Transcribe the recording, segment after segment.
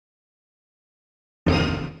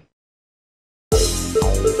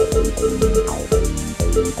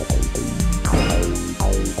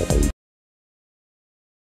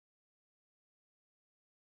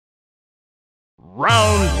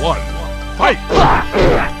Round 1. Fight!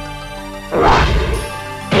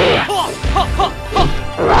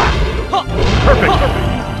 Perfect!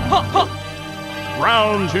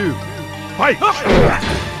 Round 2. Fight!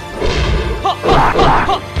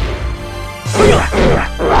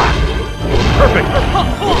 Perfect!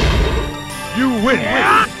 You win!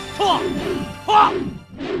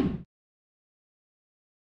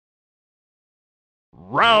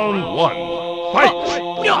 Round 1. Fight!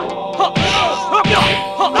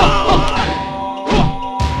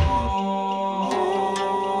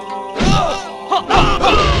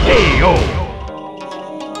 KO!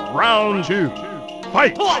 Round 2.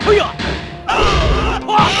 Fight!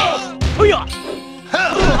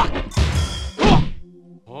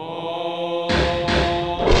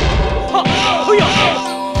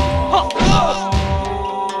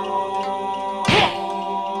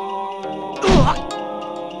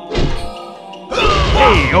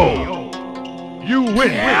 KO! You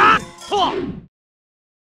win!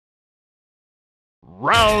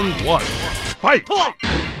 Round 1. Fight!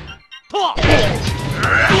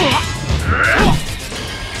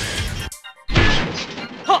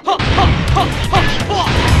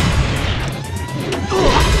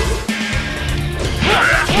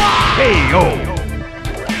 KO!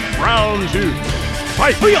 Round 2.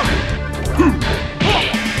 Fight!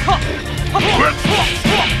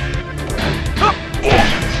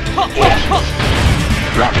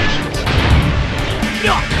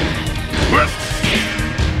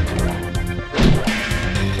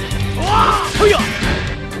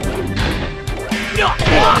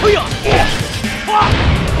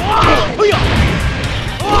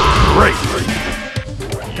 Great!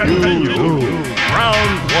 Continue!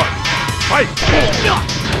 Round 1. Fight! KO!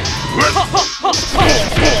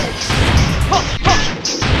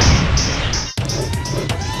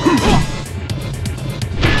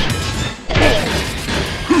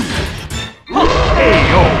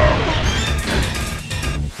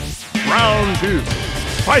 Round 2.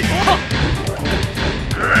 Fight!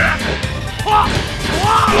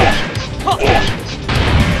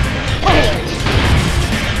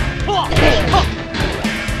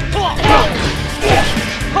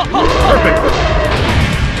 Perfect!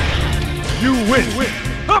 You win!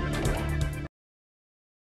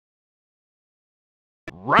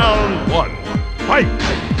 Round 1. Fight!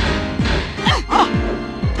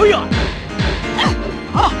 KO!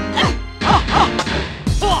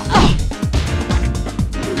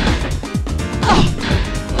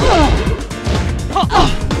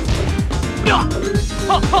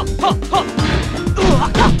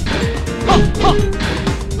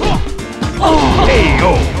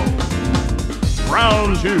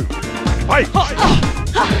 Round 2. Fight!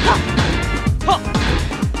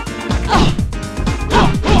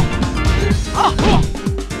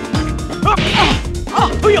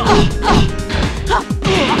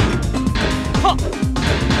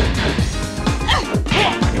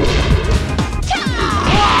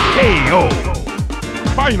 KO!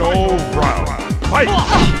 Final round. Fight!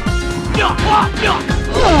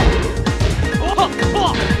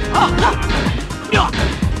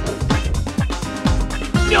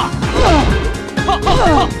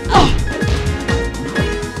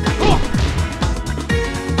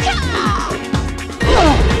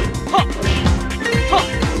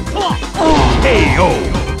 KO!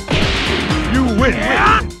 You win!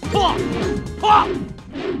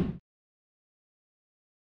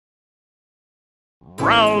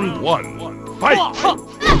 Round 1. Fight!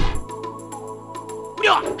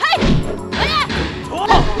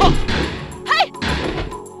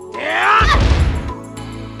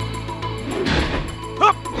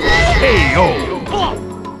 KO!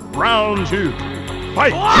 Round 2.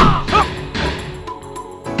 Fight!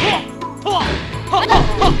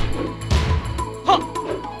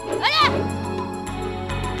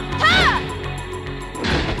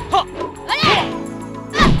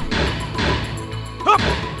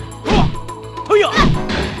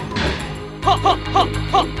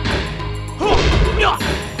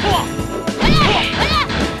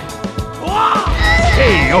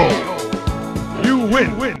 KO! You win!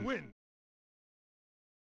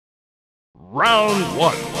 Round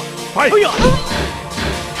 1. Fight!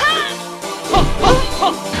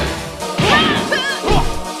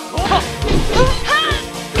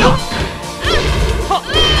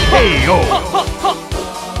 KO!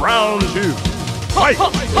 Round 2. Fight!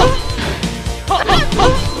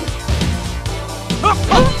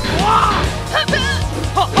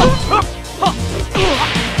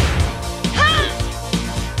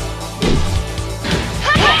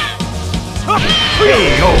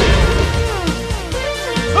 KO.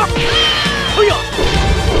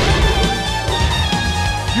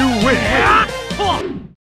 You win.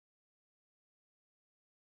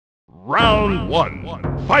 Round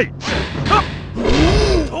 1. Fight.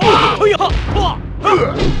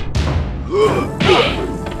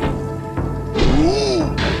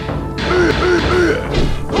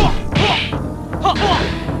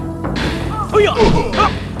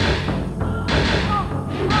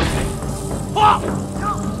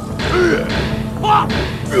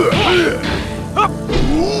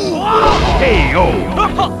 KO.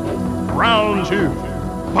 Round 2.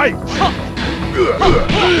 Fight.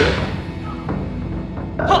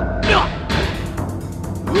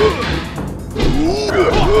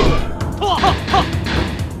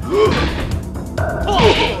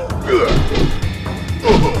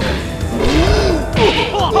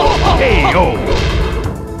 KO.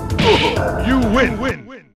 You win.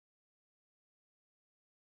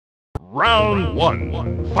 Round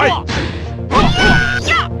 1. Fight.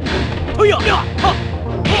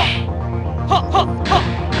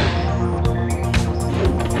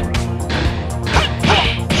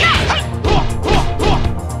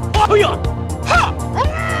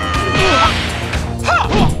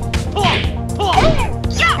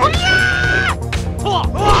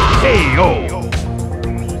 KO.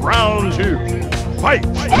 Round 2. Fight.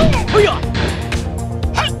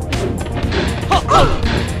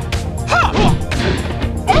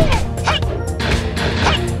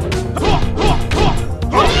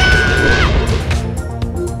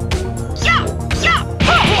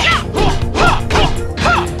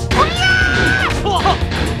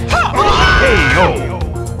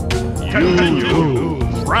 Continue.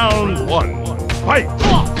 Round 1. Fight.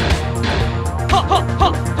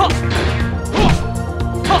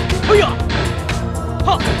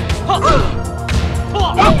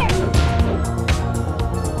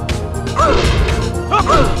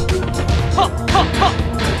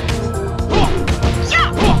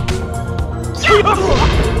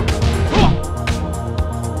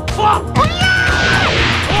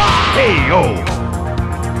 KO.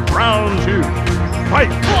 Round 2.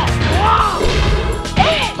 Fight.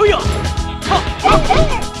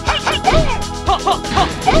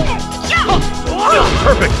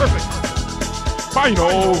 Perfect.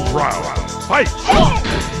 Final round. Fight.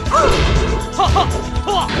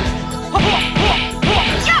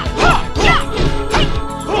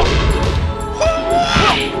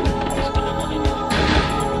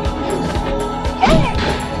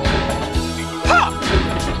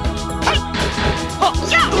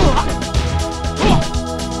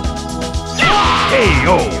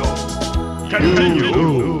 KO.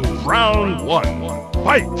 Continue. Round 1.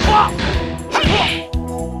 Fight.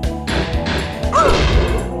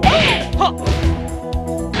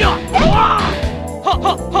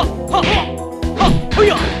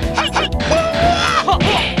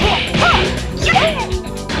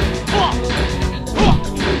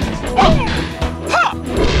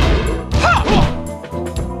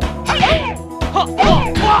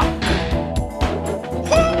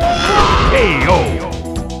 KO.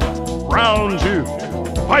 Round 2.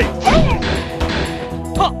 Fight.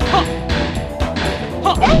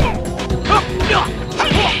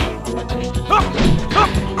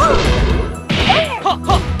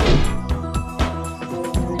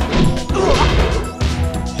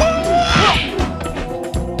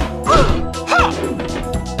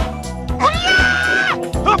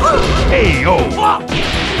 KO.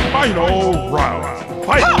 Final round.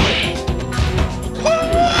 Fight.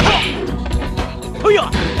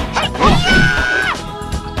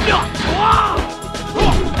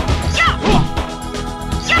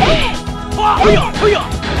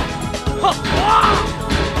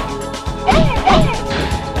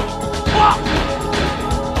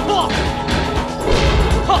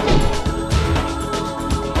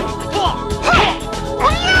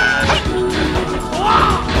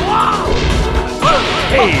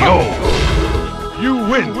 KO. You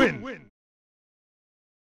win.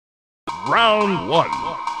 Round 1.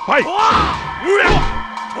 Fight.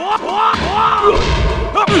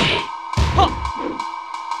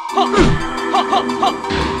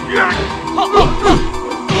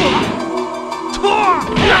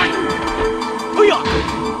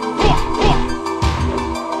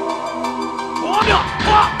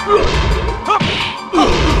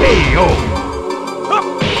 KO.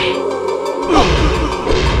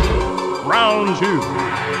 Round 2.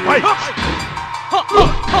 Fight.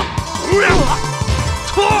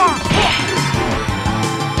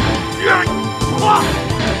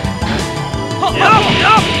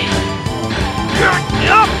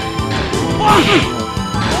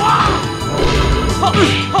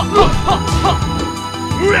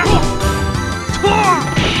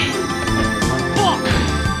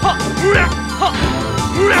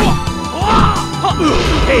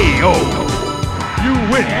 KO! You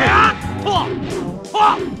win!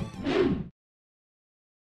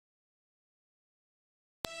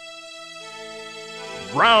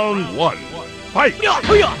 Round 1. Fight!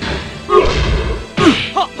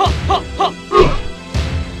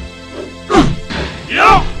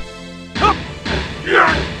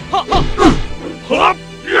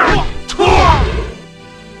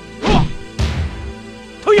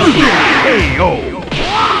 KO!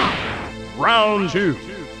 Round 2.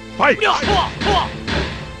 Fight!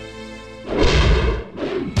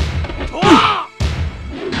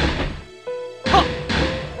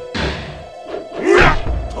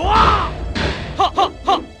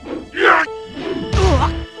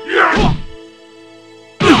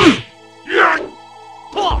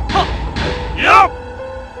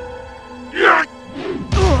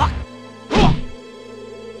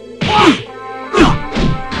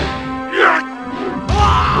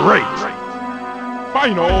 Great!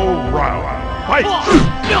 Final round. Fight!